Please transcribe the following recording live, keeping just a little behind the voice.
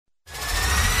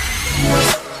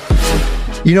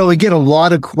We get a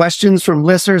lot of questions from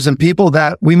listeners and people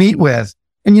that we meet with.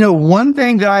 And, one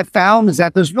thing that I found is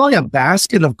that there's really a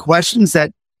basket of questions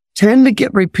that tend to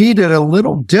get repeated a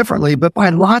little differently, but by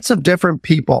lots of different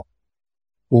people.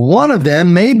 One of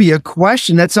them may be a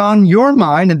question that's on your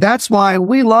mind, and that's why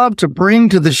we love to bring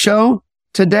to the show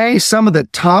today some of the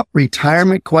top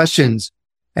retirement questions.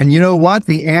 And you know what?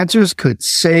 The answers could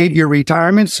save your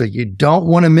retirement, so you don't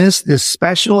want to miss this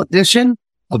special edition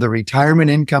of the Retirement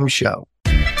Income Show.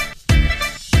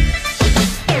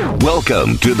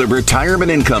 Welcome to the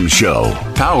Retirement Income Show,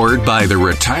 powered by the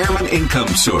Retirement Income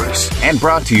Source and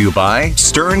brought to you by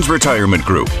Stearns Retirement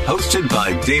Group, hosted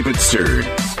by David Stearns.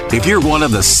 If you're one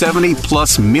of the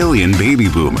 70+ million baby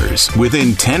boomers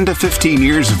within 10 to 15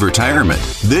 years of retirement,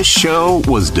 this show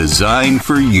was designed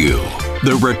for you.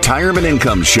 The Retirement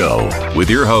Income Show with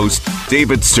your host,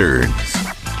 David Stearns.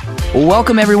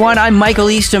 Welcome, everyone. I'm Michael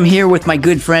Eastham here with my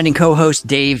good friend and co-host,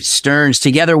 Dave Stearns.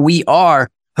 Together, we are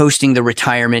hosting the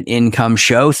Retirement Income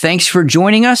Show. Thanks for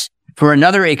joining us for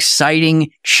another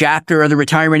exciting chapter of the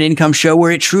Retirement Income Show,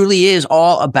 where it truly is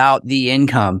all about the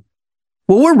income.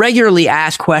 Well, we're regularly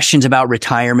asked questions about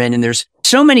retirement, and there's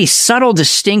so many subtle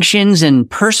distinctions and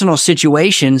personal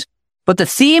situations, but the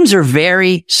themes are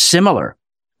very similar.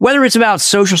 Whether it's about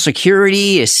Social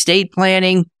Security, estate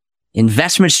planning,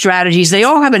 investment strategies, they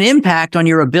all have an impact on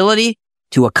your ability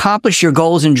to accomplish your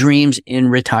goals and dreams in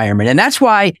retirement. And that's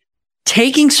why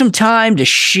taking some time to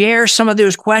share some of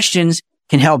those questions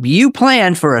can help you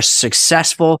plan for a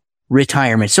successful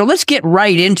retirement. So let's get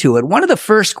right into it. One of the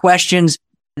first questions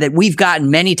that we've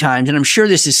gotten many times, and I'm sure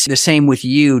this is the same with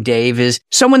you, Dave, is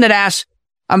someone that asks,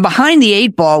 I'm behind the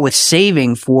 8 ball with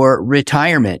saving for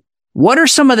retirement. What are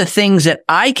some of the things that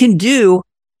I can do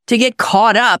to get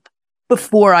caught up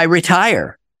before I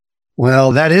retire?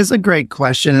 Well, that is a great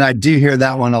question, and I do hear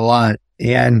that one a lot.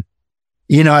 And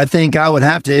I think I would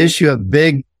have to issue a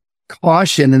big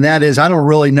caution, and that is I don't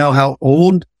really know how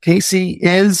old Casey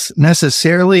is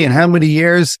necessarily and how many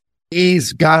years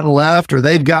he's got left or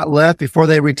they've got left before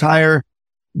they retire.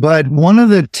 But one of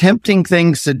the tempting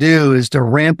things to do is to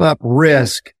ramp up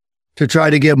risk to try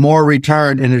to get more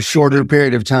return in a shorter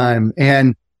period of time.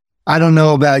 And I don't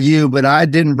know about you, but I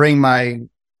didn't bring my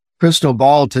crystal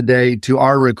ball today to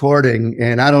our recording.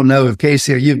 And I don't know if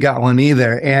Casey or you've got one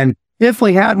either. And if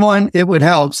we had one, it would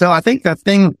help. So I think the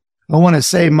thing I want to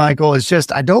say, Michael, is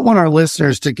just I don't want our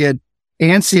listeners to get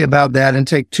antsy about that and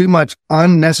take too much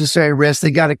unnecessary risk. They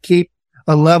got to keep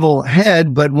a level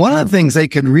head. But one of the things they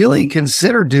could really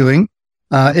consider doing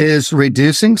is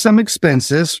reducing some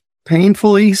expenses,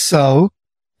 painfully so,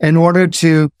 in order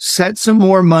to set some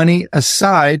more money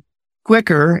aside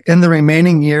quicker in the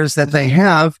remaining years that they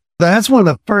have. That's one of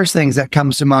the first things that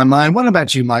comes to my mind. What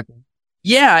about you, Michael?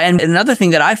 Yeah. And another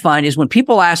thing that I find is when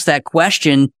people ask that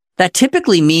question, that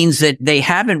typically means that they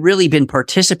haven't really been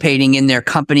participating in their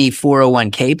company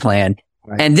 401k plan.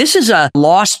 Right. And this is a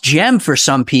lost gem for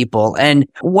some people. And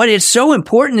what is so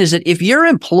important is that if your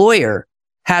employer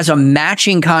has a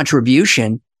matching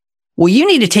contribution, well, you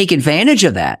need to take advantage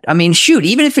of that. I mean, shoot,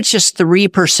 even if it's just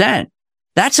 3%,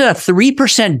 that's a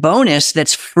 3% bonus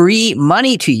that's free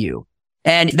money to you.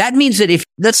 And that means that if,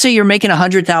 let's say you're making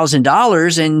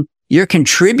 $100,000 and you're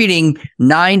contributing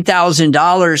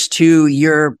 $9,000 to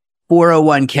your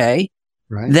 401k,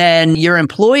 right, then your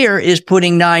employer is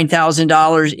putting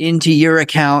 $9,000 into your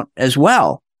account as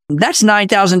well. That's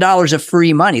 $9,000 of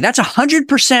free money. That's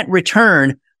 100%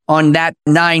 return on that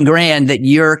 $9,000 that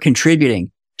you're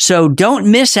contributing. So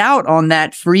don't miss out on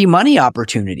that free money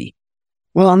opportunity.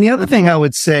 Well, and the other thing I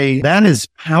would say that is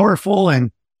powerful,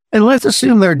 and let's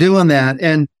assume they're doing that.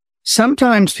 And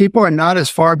sometimes people are not as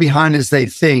far behind as they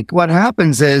think. What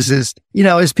happens is,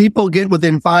 as people get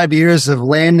within 5 years of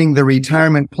landing the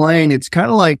retirement plane, it's kind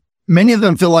of like many of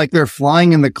them feel like they're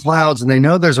flying in the clouds and they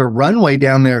know there's a runway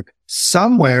down there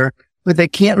somewhere, but they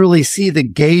can't really see the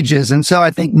gauges. And so I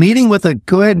think meeting with a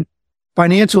good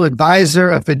financial advisor,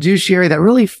 a fiduciary that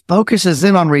really focuses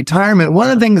in on retirement, one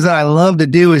of the things that I love to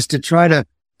do is to try to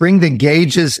bring the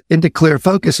gauges into clear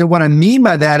focus. And what I mean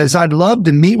by that is I'd love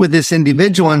to meet with this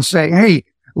individual and say, hey,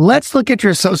 let's look at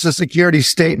your Social Security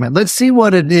statement. Let's see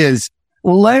what it is.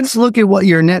 Let's look at what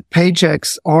your net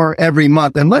paychecks are every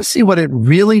month. And let's see what it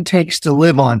really takes to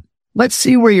live on. Let's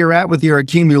see where you're at with your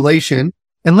accumulation.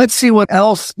 And let's see what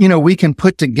else, we can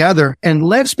put together. And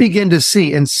let's begin to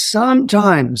see. And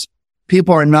sometimes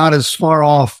people are not as far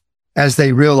off as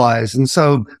they realize. And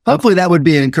so hopefully that would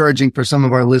be encouraging for some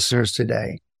of our listeners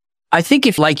today. I think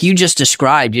if, like you just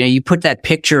described, you put that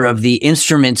picture of the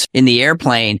instruments in the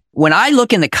airplane. When I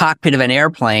look in the cockpit of an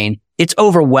airplane, it's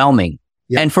overwhelming.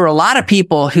 Yep. And for a lot of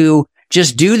people who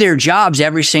just do their jobs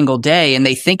every single day and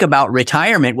they think about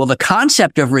retirement. Well, the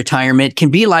concept of retirement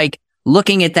can be like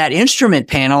looking at that instrument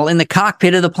panel in the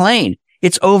cockpit of the plane.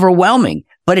 It's overwhelming,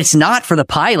 but it's not for the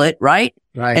pilot, right?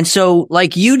 Right. And so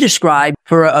like you described,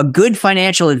 for a good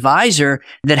financial advisor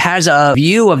that has a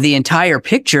view of the entire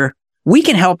picture, we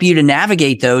can help you to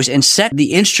navigate those and set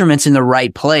the instruments in the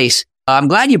right place. I'm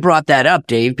glad you brought that up,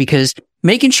 Dave, because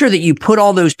making sure that you put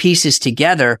all those pieces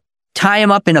together, tie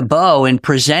them up in a bow and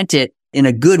present it in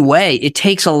a good way, it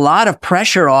takes a lot of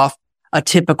pressure off a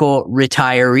typical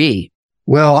retiree.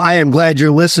 Well, I am glad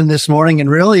you're listening this morning. And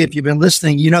really, if you've been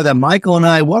listening, you know that Michael and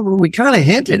I, what we kind of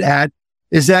hinted at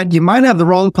is that you might have the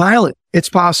wrong pilot. It's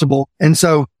possible. And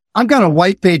so I've got a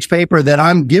white page paper that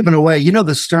I'm giving away. You know,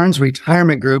 the Stearns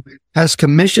Retirement Group has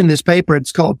commissioned this paper.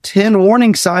 It's called 10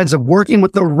 Warning Signs of Working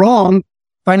with the Wrong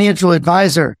Financial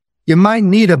Advisor. You might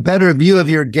need a better view of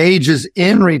your gauges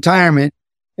in retirement.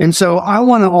 And so I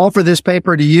want to offer this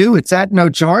paper to you. It's at no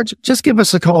charge. Just give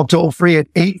us a call toll free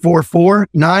at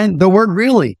 844-9, the word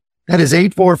really. That is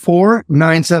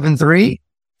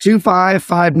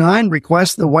 844-973-2559.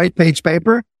 Request the white page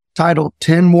paper titled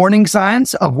 10 Warning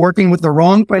Signs of Working with the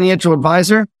Wrong Financial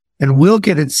Advisor, and we'll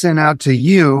get it sent out to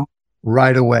you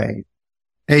right away.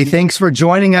 Hey, thanks for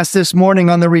joining us this morning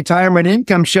on the Retirement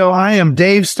Income Show. I am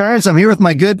Dave Stearns. I'm here with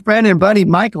my good friend and buddy,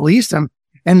 Michael Eastham,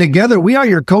 and together we are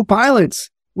your co-pilots.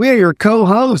 We are your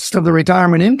co-hosts of the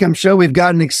Retirement Income Show. We've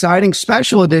got an exciting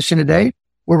special edition today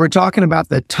where we're talking about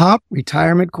the top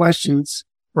retirement questions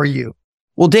for you.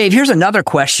 Well, Dave, here's another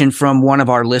question from one of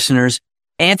our listeners.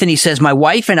 Anthony says, my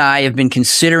wife and I have been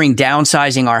considering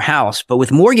downsizing our house, but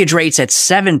with mortgage rates at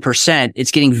 7%,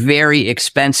 it's getting very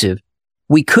expensive.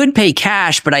 We could pay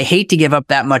cash, but I hate to give up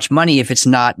that much money if it's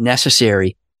not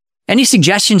necessary. Any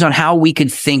suggestions on how we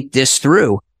could think this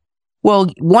through?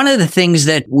 Well, one of the things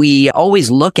that we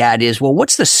always look at is, well,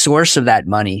 what's the source of that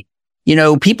money? You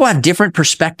know, people have different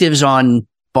perspectives on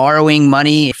borrowing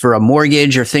money for a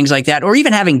mortgage or things like that, or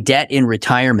even having debt in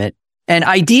retirement. And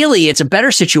ideally, it's a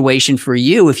better situation for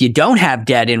you if you don't have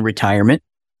debt in retirement.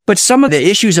 But some of the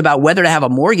issues about whether to have a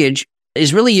mortgage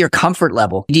is really your comfort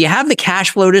level. Do you have the cash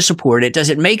flow to support it?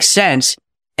 Does it make sense?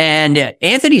 And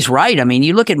Anthony's right. I mean,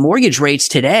 you look at mortgage rates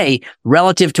today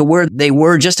relative to where they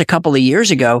were just a couple of years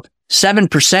ago,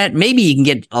 7%, maybe you can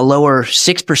get a lower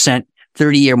 6%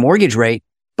 30-year mortgage rate,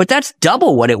 but that's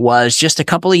double what it was just a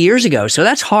couple of years ago. So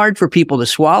that's hard for people to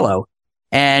swallow.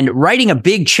 And writing a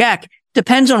big check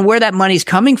depends on where that money's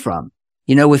coming from.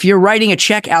 You know, if you're writing a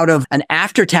check out of an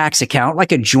after-tax account,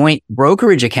 like a joint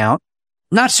brokerage account,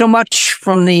 not so much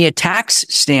from the tax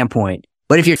standpoint.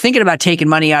 But if you're thinking about taking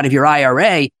money out of your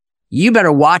IRA, you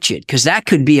better watch it because that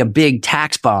could be a big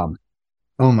tax bomb.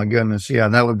 Oh my goodness. Yeah,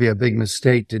 that would be a big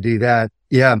mistake to do that.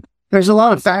 Yeah, there's a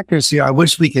lot of factors here. I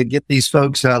wish we could get these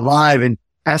folks live and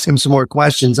ask them some more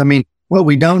questions. I mean, what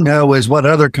we don't know is what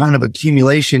other kind of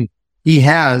accumulation he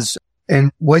has.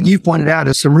 And what you pointed out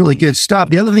is some really good stuff.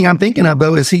 The other thing I'm thinking of,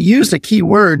 though, is he used a key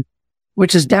word,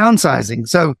 which is downsizing.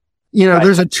 So, you know,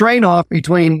 There's a trade-off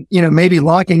between, you know, maybe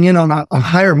locking in on a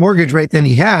higher mortgage rate than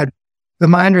he had. But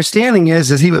my understanding is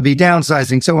he would be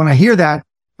downsizing. So when I hear that,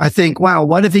 I think, wow,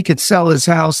 what if he could sell his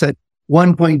house at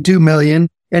 1.2 million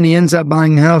and he ends up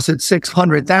buying a house at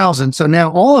 600,000? So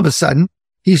now all of a sudden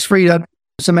he's freed up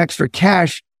some extra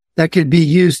cash that could be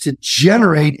used to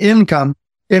generate income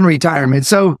in retirement.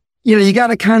 So, you know, you got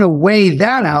to kind of weigh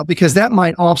that out because that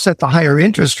might offset the higher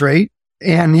interest rate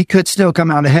and he could still come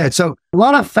out ahead. So a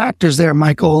lot of factors there,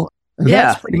 Michael. Yeah.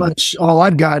 That's pretty much all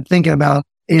I've got thinking about.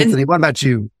 Anthony, what about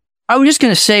you? I was just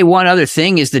going to say one other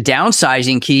thing is the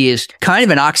downsizing key is kind of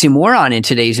an oxymoron in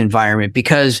today's environment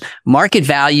because market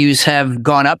values have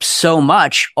gone up so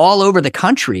much all over the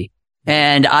country.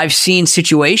 And I've seen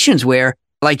situations where,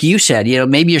 like you said, you know,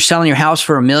 maybe you're selling your house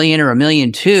for $1 million or $1.2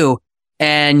 million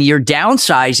and you're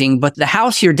downsizing, but the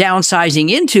house you're downsizing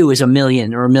into is $1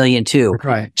 million or $1.2 million.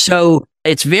 Right. So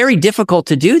it's very difficult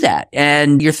to do that.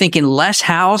 And you're thinking less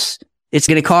house, it's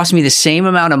going to cost me the same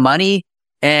amount of money.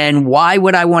 And why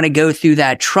would I want to go through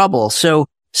that trouble? So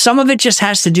some of it just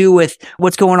has to do with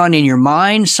what's going on in your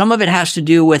mind. Some of it has to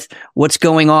do with what's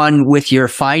going on with your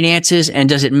finances. And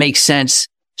does it make sense,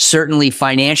 certainly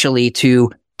financially, to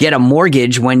get a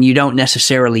mortgage when you don't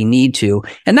necessarily need to?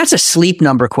 And that's a sleep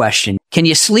number question. Can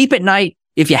you sleep at night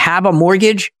if you have a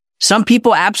mortgage? Some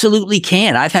people absolutely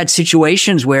can. I've had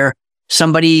situations where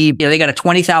somebody, you know, they got a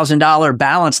 $20,000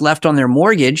 balance left on their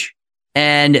mortgage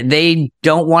and they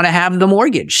don't want to have the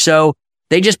mortgage. So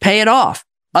they just pay it off.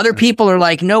 Other people are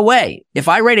like, no way. If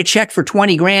I write a check for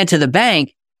 20 grand to the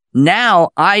bank, now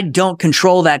I don't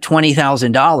control that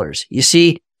 $20,000. You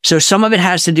see? So some of it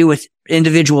has to do with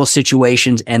individual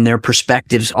situations and their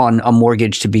perspectives on a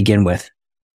mortgage to begin with.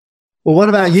 Well, what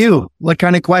about you? What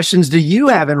kind of questions do you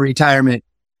have in retirement?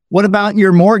 What about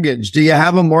your mortgage? Do you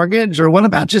have a mortgage, or what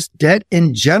about just debt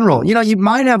in general? You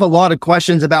might have a lot of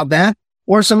questions about that,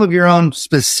 or some of your own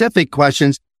specific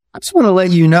questions. I just want to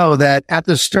let you know that at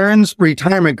the Stearns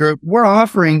Retirement Group, we're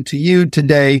offering to you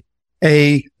today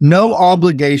a no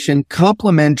obligation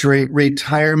complimentary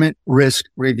retirement risk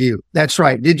review. That's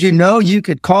right. Did you know you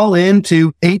could call in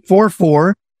to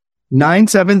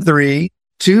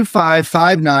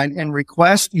 844-973-2559 and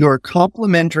request your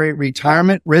complimentary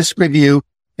retirement risk review,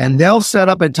 and they'll set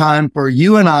up a time for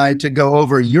you and I to go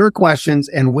over your questions,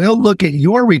 and we'll look at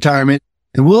your retirement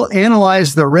and we'll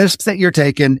analyze the risks that you're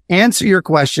taking, answer your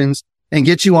questions, and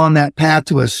get you on that path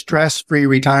to a stress-free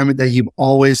retirement that you've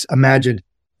always imagined.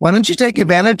 Why don't you take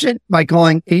advantage of it by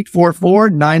calling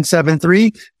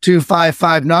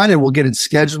 844-973-2559, and we'll get it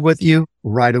scheduled with you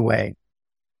right away.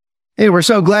 Hey, we're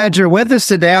so glad you're with us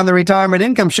today on the Retirement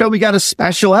Income Show. We got a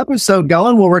special episode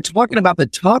going where we're talking about the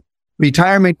top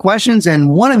retirement questions, and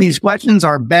one of these questions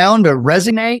are bound to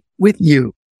resonate with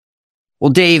you. Well,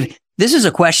 Dave, this is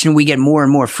a question we get more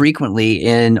and more frequently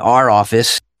in our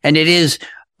office, and it is,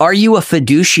 are you a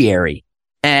fiduciary?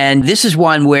 And this is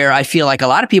one where I feel like a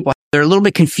lot of people, they're a little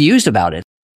bit confused about it.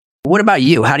 What about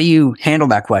you? How do you handle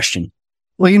that question?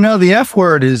 Well, the F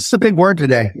word is a big word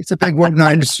today. It's a big word in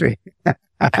our industry.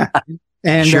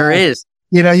 And sure is.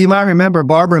 You might remember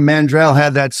Barbara Mandrell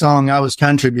had that song, I Was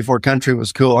Country Before Country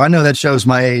Was Cool. I know that shows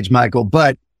my age, Michael,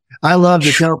 but I love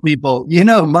to tell people,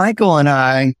 Michael and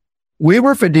I, we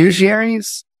were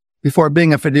fiduciaries before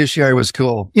being a fiduciary was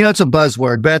cool. It's a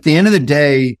buzzword, but at the end of the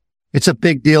day, it's a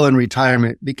big deal in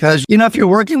retirement because, if you're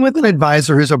working with an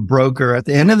advisor who's a broker, at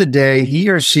the end of the day, he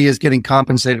or she is getting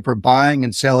compensated for buying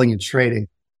and selling and trading.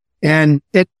 And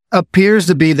it appears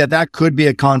to be that could be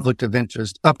a conflict of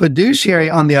interest. A fiduciary,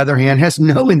 on the other hand, has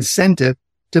no incentive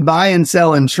to buy and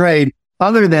sell and trade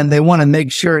other than they want to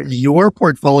make sure your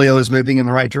portfolio is moving in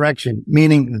the right direction,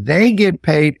 meaning they get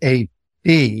paid a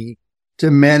fee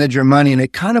to manage your money. And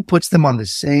it kind of puts them on the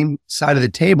same side of the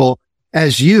table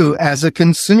as you as a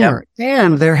consumer. Yep.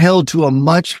 And they're held to a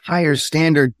much higher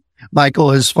standard,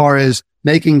 Michael, as far as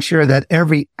making sure that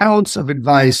every ounce of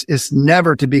advice is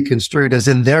never to be construed as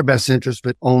in their best interest,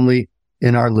 but only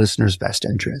in our listeners' best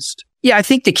interest. Yeah, I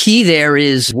think the key there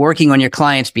is working on your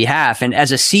client's behalf. And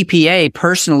as a CPA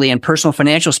personally and personal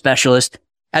financial specialist,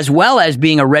 as well as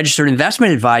being a registered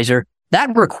investment advisor,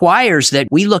 that requires that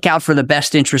we look out for the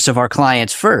best interests of our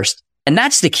clients first. And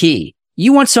that's the key.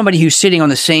 You want somebody who's sitting on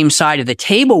the same side of the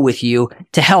table with you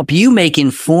to help you make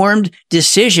informed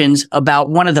decisions about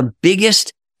one of the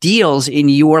biggest deals in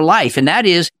your life. And that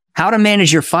is how to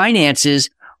manage your finances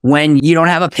when you don't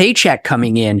have a paycheck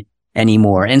coming in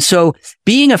anymore. And so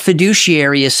being a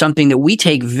fiduciary is something that we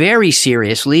take very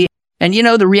seriously. And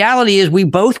the reality is we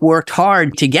both worked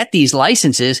hard to get these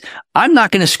licenses. I'm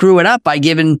not going to screw it up by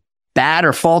giving bad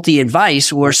or faulty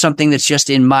advice or something that's just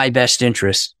in my best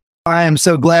interest. I am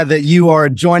so glad that you are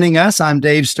joining us. I'm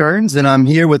Dave Stearns, and I'm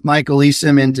here with Michael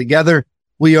Eastham, and together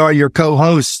we are your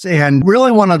co-hosts. And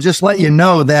really want to just let you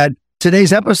know that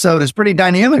today's episode is pretty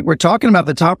dynamic. We're talking about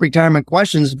the top retirement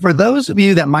questions. For those of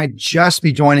you that might just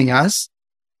be joining us,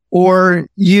 or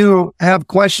you have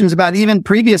questions about even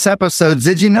previous episodes,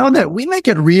 did you know that we make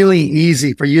it really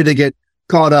easy for you to get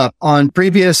caught up on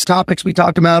previous topics we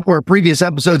talked about or previous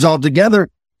episodes altogether?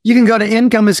 You can go to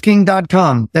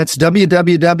incomeisking.com. That's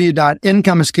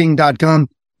www.incomeisking.com.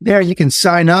 There you can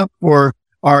sign up for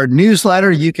our newsletter.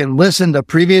 You can listen to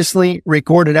previously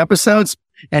recorded episodes,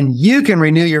 and you can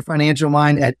renew your financial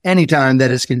mind at any time that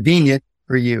is convenient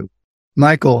for you.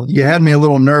 Michael, you had me a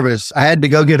little nervous. I had to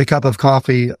go get a cup of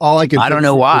coffee. I don't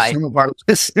know why. Some of our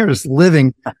listeners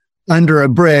living under a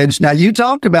bridge. Now, you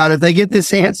talked about if they get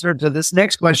this answer to this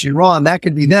next question wrong, that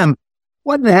could be them.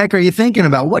 What the heck are you thinking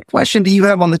about? What question do you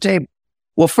have on the table?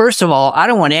 Well, first of all, I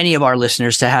don't want any of our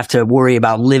listeners to have to worry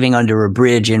about living under a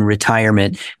bridge in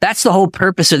retirement. That's the whole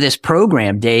purpose of this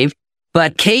program, Dave.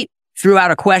 But Kate threw out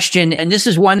a question, and this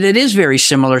is one that is very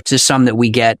similar to some that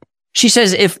we get. She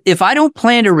says, if I don't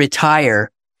plan to retire,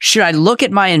 should I look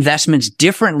at my investments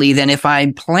differently than if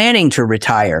I'm planning to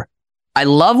retire? I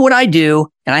love what I do,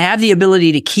 and I have the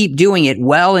ability to keep doing it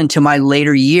well into my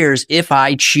later years if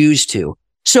I choose to.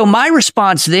 So my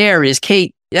response there is,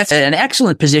 Kate, that's an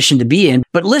excellent position to be in.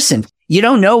 But listen, you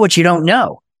don't know what you don't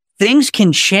know. Things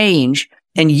can change,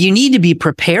 and you need to be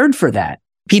prepared for that.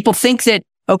 People think that,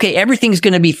 okay, everything's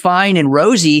going to be fine and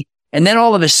rosy, and then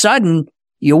all of a sudden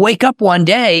you wake up one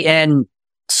day and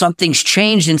something's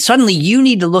changed and suddenly you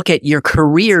need to look at your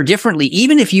career differently,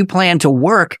 even if you plan to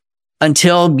work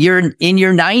until you're in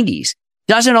your 90s.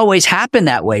 Doesn't always happen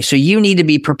that way. So you need to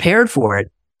be prepared for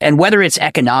it. And whether it's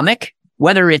economic,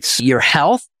 whether it's your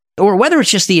health, or whether it's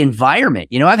just the environment,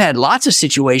 I've had lots of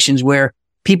situations where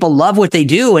people love what they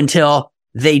do until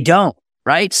they don't,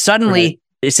 right? Suddenly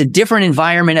it's a different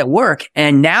environment at work.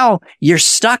 And now you're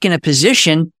stuck in a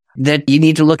position that you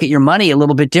need to look at your money a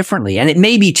little bit differently. And it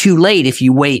may be too late if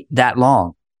you wait that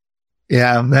long.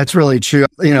 Yeah, that's really true.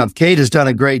 Kate has done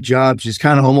a great job. She's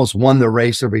kind of almost won the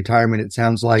race of retirement, it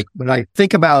sounds like. But I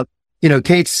think about,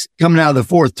 Kate's coming out of the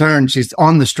fourth turn. She's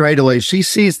on the straightaway. She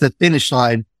sees the finish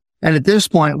line. And at this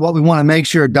point, what we want to make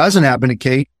sure doesn't happen to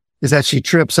Kate is that she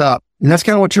trips up. And that's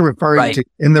kind of what you're referring to.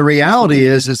 And the reality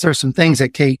is there's some things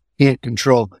that Kate can't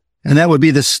control. And that would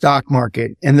be the stock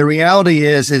market. And the reality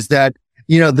is that,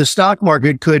 the stock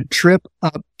market could trip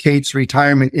up Kate's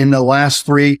retirement in the last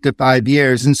 3 to 5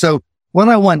 years. And so what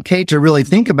I want Kate to really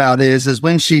think about is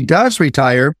when she does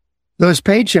retire, those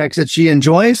paychecks that she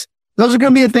enjoys, those are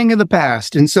going to be a thing of the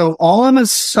past. And so all of a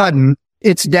sudden,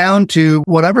 it's down to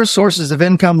whatever sources of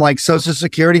income like Social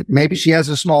Security. Maybe she has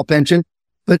a small pension,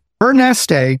 but her nest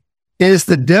egg is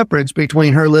the difference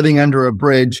between her living under a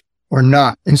bridge or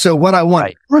not. And so what I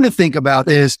want her to think about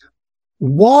is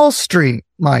Wall Street,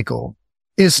 Michael,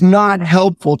 is not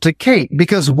helpful to Kate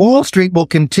because Wall Street will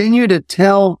continue to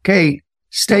tell Kate,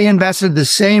 stay invested the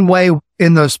same way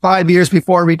in those 5 years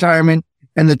before retirement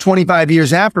and the 25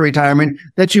 years after retirement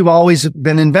that you've always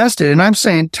been invested. And I'm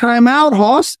saying, time out,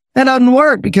 Hoss. That doesn't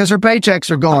work because her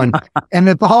paychecks are gone. And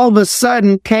if all of a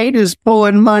sudden Kate is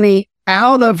pulling money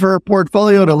out of her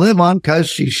portfolio to live on because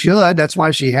she should, that's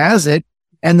why she has it,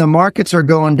 and the markets are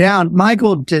going down,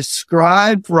 Michael,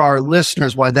 describe for our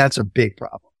listeners why that's a big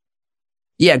problem.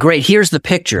 Yeah, great. Here's the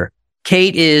picture.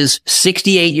 Kate is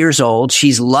 68 years old.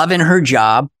 She's loving her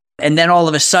job. And then all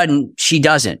of a sudden she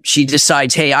doesn't. She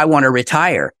decides, hey, I want to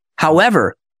retire.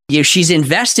 However, she's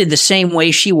invested the same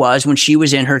way she was when she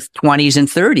was in her 20s and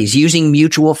 30s, using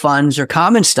mutual funds or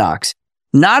common stocks.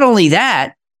 Not only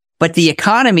that, but the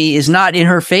economy is not in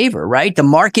her favor, right? The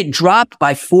market dropped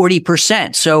by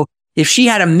 40%. So if she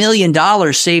had $1 million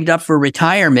saved up for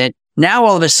retirement, now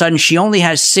all of a sudden she only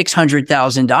has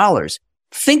 $600,000.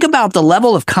 Think about the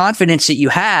level of confidence that you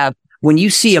have when you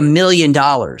see $1 million,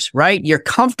 right? You're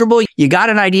comfortable. You got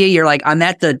an idea. You're like, I'm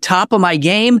at the top of my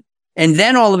game. And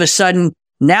then all of a sudden,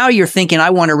 now you're thinking,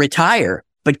 I want to retire.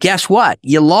 But guess what?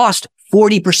 You lost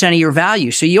 40% of your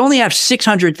value. So you only have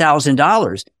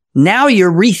 $600,000. Now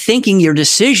you're rethinking your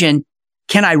decision.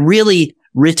 Can I really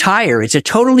retire? It's a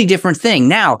totally different thing.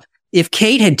 Now, if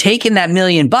Kate had taken that $1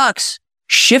 million,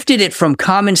 shifted it from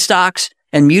common stocks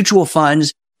and mutual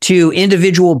funds to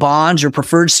individual bonds or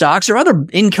preferred stocks or other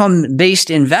income-based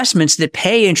investments that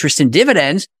pay interest and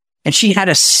dividends, and she had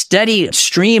a steady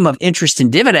stream of interest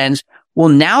and dividends, well,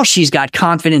 now she's got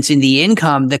confidence in the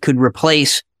income that could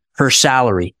replace her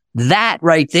salary. That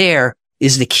right there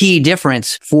is the key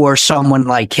difference for someone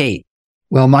like Kate.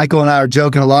 Well, Michael and I are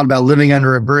joking a lot about living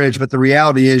under a bridge, but the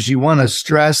reality is you want a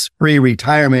stress-free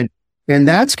retirement, and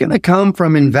that's going to come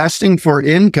from investing for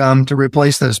income to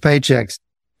replace those paychecks.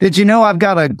 Did you know I've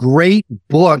got a great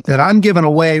book that I'm giving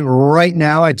away right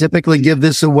now? I typically give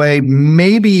this away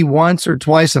maybe once or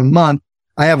twice a month.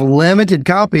 I have limited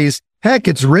copies. Heck,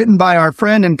 it's written by our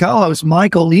friend and co-host,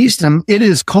 Michael Eastham. It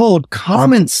is called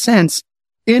Common Sense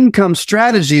Income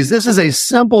Strategies. This is a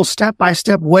simple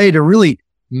step-by-step way to really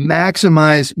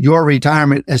maximize your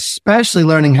retirement, especially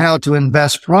learning how to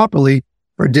invest properly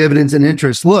for dividends and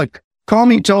interest. Look, call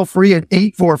me toll free at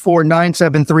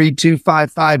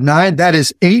 844-973-2559. That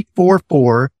is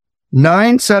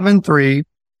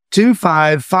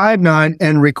 844-973-2559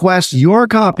 and request your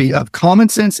copy of Common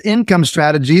Sense Income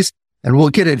Strategies, and we'll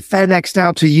get it FedExed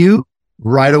out to you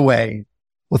right away.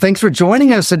 Well, thanks for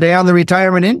joining us today on the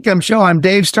Retirement Income Show. I'm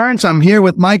Dave Stearns. I'm here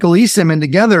with Michael Eastham, and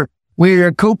together we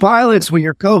are co-pilots, we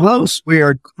are co-hosts. We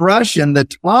are crushing the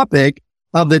topic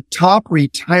of the top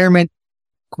retirement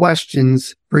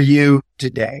questions for you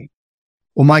today.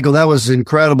 Well, Michael, that was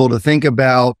incredible to think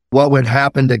about what would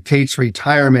happen to Kate's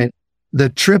retirement, the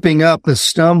tripping up, the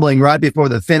stumbling right before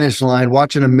the finish line,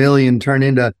 watching $1 million turn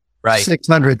into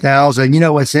 600,000. You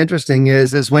know, what's interesting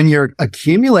is when you're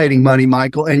accumulating money,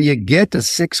 Michael, and you get to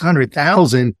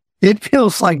 600,000, it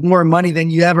feels like more money than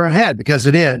you ever had, because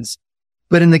it is.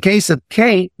 But in the case of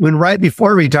Kate, when right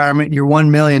before retirement, your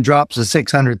 1 million drops to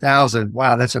 600,000.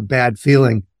 Wow, that's a bad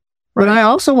feeling. But I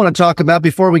also want to talk about,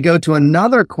 before we go to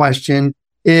another question,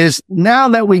 is now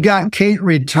that we got Kate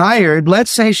retired,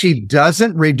 let's say she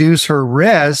doesn't reduce her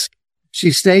risk.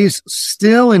 She stays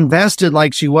still invested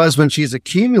like she was when she's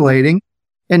accumulating.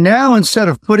 And now instead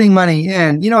of putting money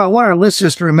in, I want our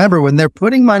listeners to remember when they're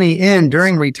putting money in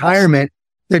during retirement,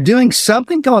 they're doing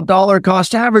something called dollar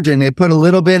cost averaging. They put a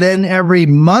little bit in every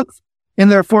month in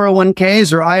their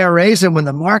 401ks or IRAs. And when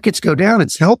the markets go down,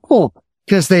 it's helpful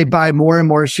because they buy more and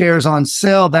more shares on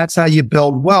sale. That's how you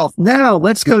build wealth. Now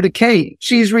let's go to Kate.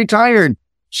 She's retired.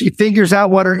 She figures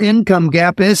out what her income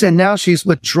gap is. And now she's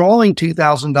withdrawing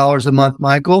 $2,000 a month,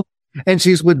 Michael, and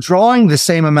she's withdrawing the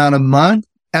same amount a month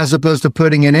as opposed to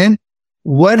putting it in.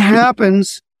 What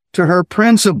happens to her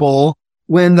principal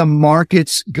when the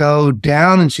markets go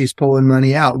down and she's pulling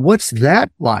money out? What's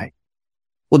that like?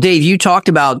 Well, Dave, you talked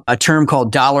about a term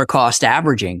called dollar cost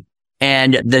averaging.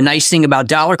 And the nice thing about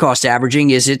dollar cost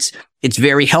averaging is it's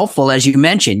very helpful, as you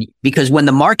mentioned, because when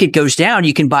the market goes down,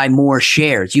 you can buy more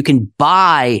shares. You can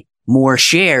buy more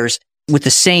shares with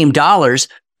the same dollars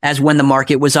as when the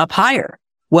market was up higher.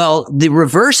 Well, the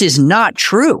reverse is not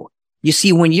true. You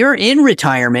see, when you're in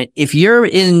retirement, if you're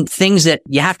in things that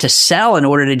you have to sell in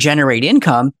order to generate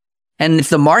income, and if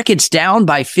the market's down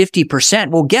by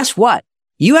 50%, well, guess what?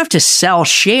 You have to sell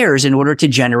shares in order to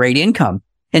generate income.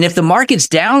 And if the market's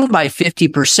down by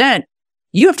 50%,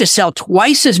 you have to sell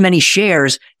twice as many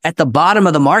shares at the bottom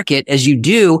of the market as you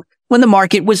do when the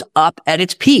market was up at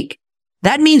its peak.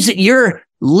 That means that you're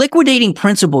liquidating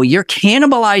principal. You're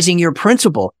cannibalizing your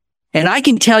principal. And I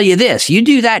can tell you this, you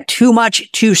do that too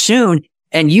much too soon,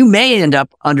 and you may end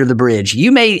up under the bridge.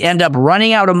 You may end up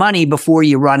running out of money before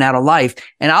you run out of life.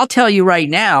 And I'll tell you right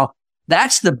now,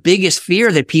 that's the biggest fear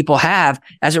that people have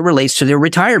as it relates to their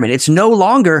retirement. It's no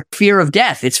longer fear of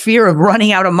death. It's fear of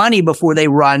running out of money before they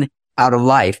run out of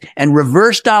life. And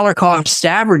reverse dollar cost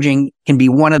averaging can be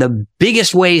one of the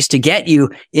biggest ways to get you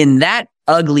in that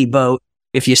ugly boat.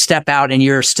 If you step out and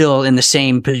you're still in the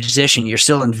same position, you're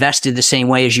still invested the same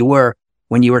way as you were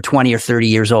when you were 20 or 30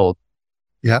 years old.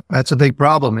 Yeah, that's a big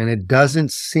problem. And it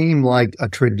doesn't seem like a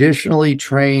traditionally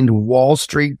trained Wall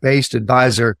Street based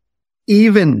advisor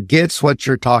even gets what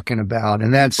you're talking about.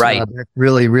 And that's right.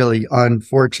 Really, really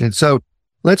unfortunate. So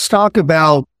let's talk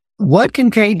about what can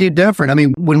Kate do different? I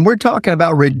mean, when we're talking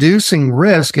about reducing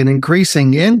risk and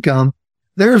increasing income,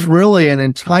 there's really an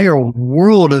entire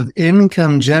world of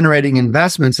income generating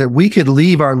investments that we could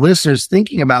leave our listeners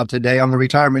thinking about today on the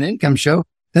Retirement Income Show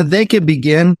that they could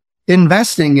begin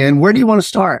investing in. Where do you want to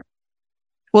start?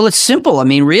 Well, it's simple. I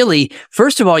mean, really,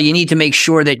 first of all, you need to make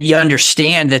sure that you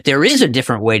understand that there is a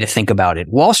different way to think about it.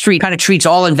 Wall Street kind of treats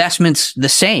all investments the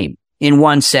same in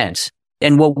one sense.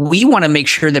 And what we want to make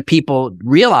sure that people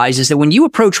realize is that when you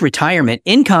approach retirement,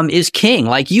 income is king.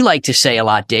 Like you like to say a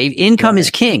lot, Dave, income is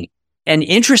king. And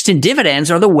interest and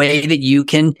dividends are the way that you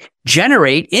can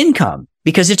generate income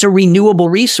because it's a renewable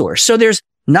resource. So there's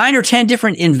 9 or 10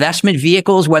 different investment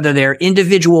vehicles, whether they're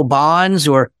individual bonds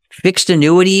or fixed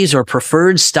annuities or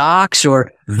preferred stocks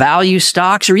or value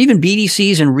stocks or even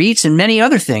BDCs and REITs and many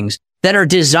other things that are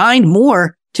designed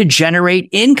more to generate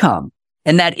income.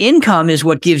 And that income is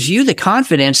what gives you the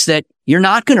confidence that you're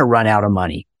not going to run out of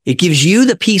money. It gives you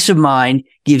the peace of mind,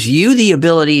 gives you the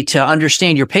ability to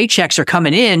understand your paychecks are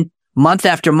coming in month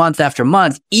after month after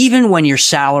month, even when your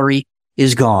salary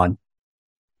is gone.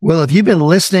 Well, if you've been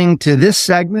listening to this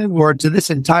segment or to this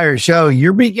entire show,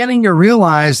 you're beginning to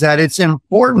realize that it's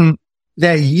important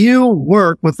that you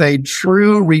work with a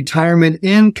true retirement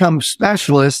income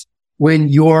specialist when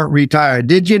you're retired.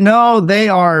 Did you know they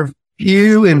are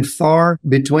few and far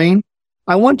between?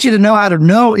 I want you to know how to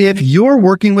know if you're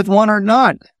working with one or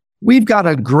not. We've got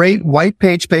a great white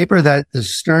page paper that the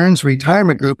Stearns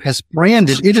Retirement Group has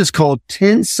branded. It is called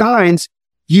 10 Signs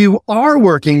You Are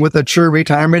Working with a True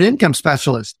Retirement Income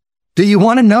Specialist. Do you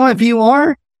want to know if you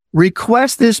are?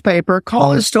 Request this paper.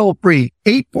 Call us toll free.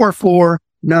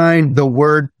 844-9, the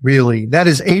word really. That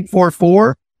is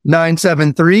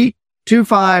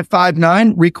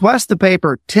 844-973-2559. Request the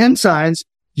paper, 10 Signs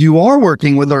You Are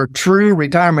Working with a True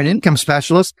Retirement Income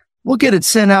Specialist. We'll get it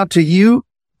sent out to you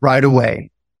right away.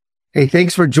 Hey,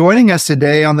 thanks for joining us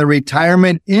today on the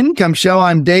Retirement Income Show.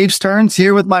 I'm Dave Stearns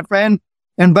here with my friend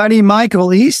and buddy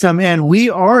Michael Eastham, and we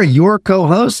are your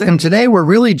co-hosts. And today we're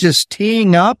really just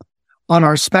teeing up on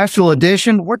our special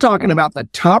edition. We're talking about the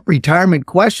top retirement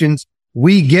questions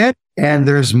we get, and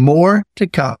there's more to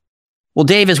come. Well,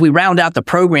 Dave, as we round out the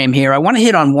program here, I want to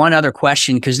hit on one other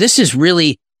question because this is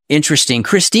really interesting.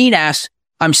 Christine asks,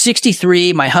 I'm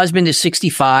 63. My husband is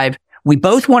 65. We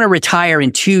both want to retire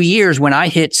in 2 years when I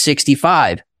hit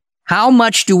 65. How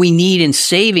much do we need in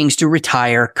savings to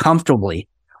retire comfortably?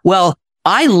 Well,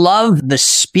 I love the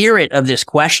spirit of this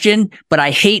question, but I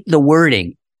hate the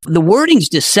wording. The wording's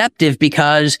deceptive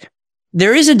because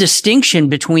there is a distinction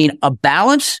between a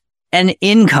balance and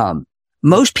income.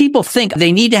 Most people think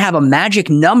they need to have a magic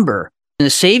number in the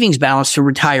savings balance to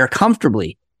retire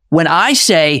comfortably. When I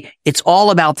say it's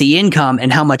all about the income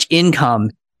and how much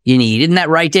income you need. Isn't that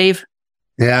right, Dave?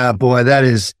 Yeah, boy, that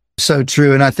is so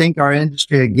true. And I think our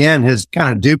industry, again, has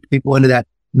kind of duped people into that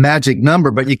magic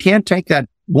number, but you can't take that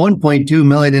 1.2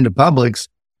 million into Publix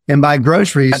and buy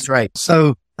groceries. That's right.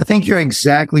 So I think you're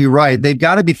exactly right. They've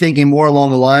got to be thinking more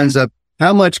along the lines of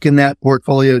how much can that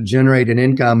portfolio generate in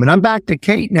income? And I'm back to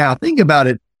Kate now. Think about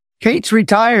it. Kate's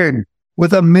retired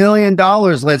with $1 million,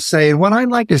 let's say. And what I'd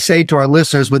like to say to our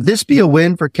listeners, would this be a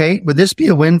win for Kate? Would this be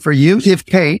a win for you if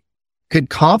Kate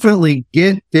could confidently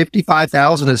get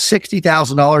 $55,000 to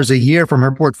 $60,000 a year from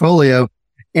her portfolio,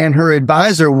 and her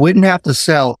advisor wouldn't have to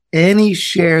sell any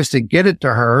shares to get it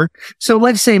to her? So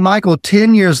let's say, Michael,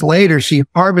 10 years later, she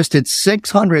harvested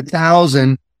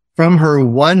 $600,000 from her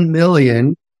 $1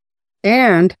 million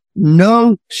and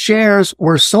no shares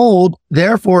were sold.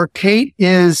 Therefore, Kate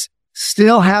is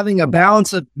still having a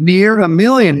balance of near $1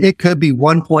 million. It could be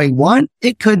 1.1.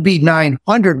 It could be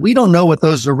 900. We don't know what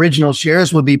those original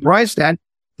shares would be priced at.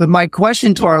 But my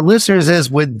question to our listeners is,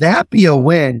 would that be a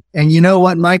win? And you know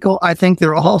what, Michael? I think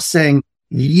they're all saying,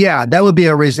 yeah, that would be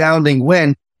a resounding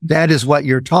win. That is what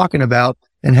you're talking about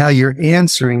and how you're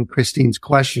answering Christine's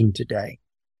question today.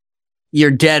 You're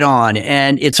dead on.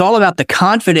 And it's all about the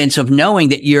confidence of knowing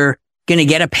that you're going to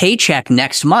get a paycheck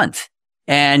next month.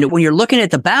 And when you're looking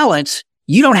at the balance,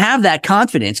 you don't have that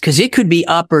confidence because it could be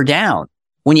up or down.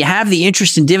 When you have the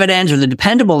interest and dividends or the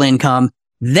dependable income,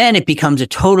 then it becomes a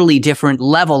totally different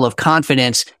level of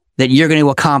confidence that you're going to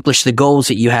accomplish the goals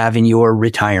that you have in your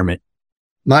retirement.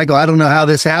 Michael, I don't know how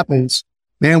this happens.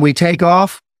 Man, we take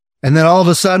off and then all of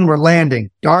a sudden we're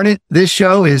landing. Darn it, this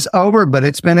show is over, but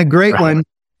it's been a great one.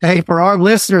 Hey, for our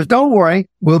listeners, don't worry.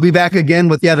 We'll be back again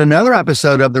with yet another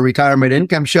episode of the Retirement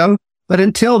Income Show. But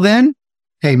until then,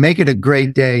 hey, make it a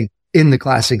great day in the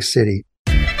Classic City.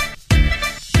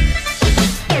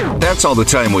 That's all the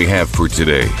time we have for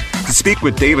today. To speak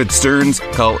with David Stearns,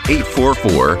 call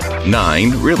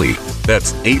 844-9-REALLY.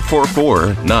 That's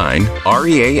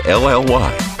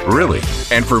 844-9-REALLY. Really.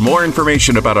 And for more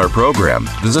information about our program,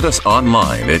 visit us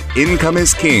online at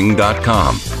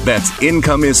incomeisking.com. That's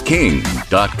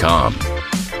incomeisking.com.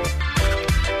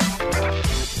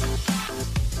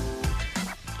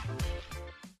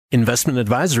 Investment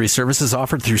advisory services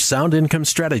offered through Sound Income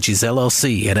Strategies,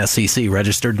 LLC, an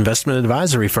SEC-registered investment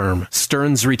advisory firm.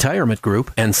 Stearns Retirement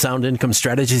Group and Sound Income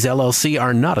Strategies, LLC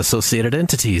are not associated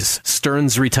entities.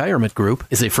 Stearns Retirement Group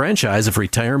is a franchise of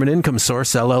Retirement Income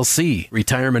Source, LLC.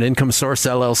 Retirement Income Source,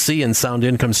 LLC and Sound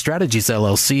Income Strategies,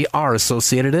 LLC are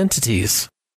associated entities.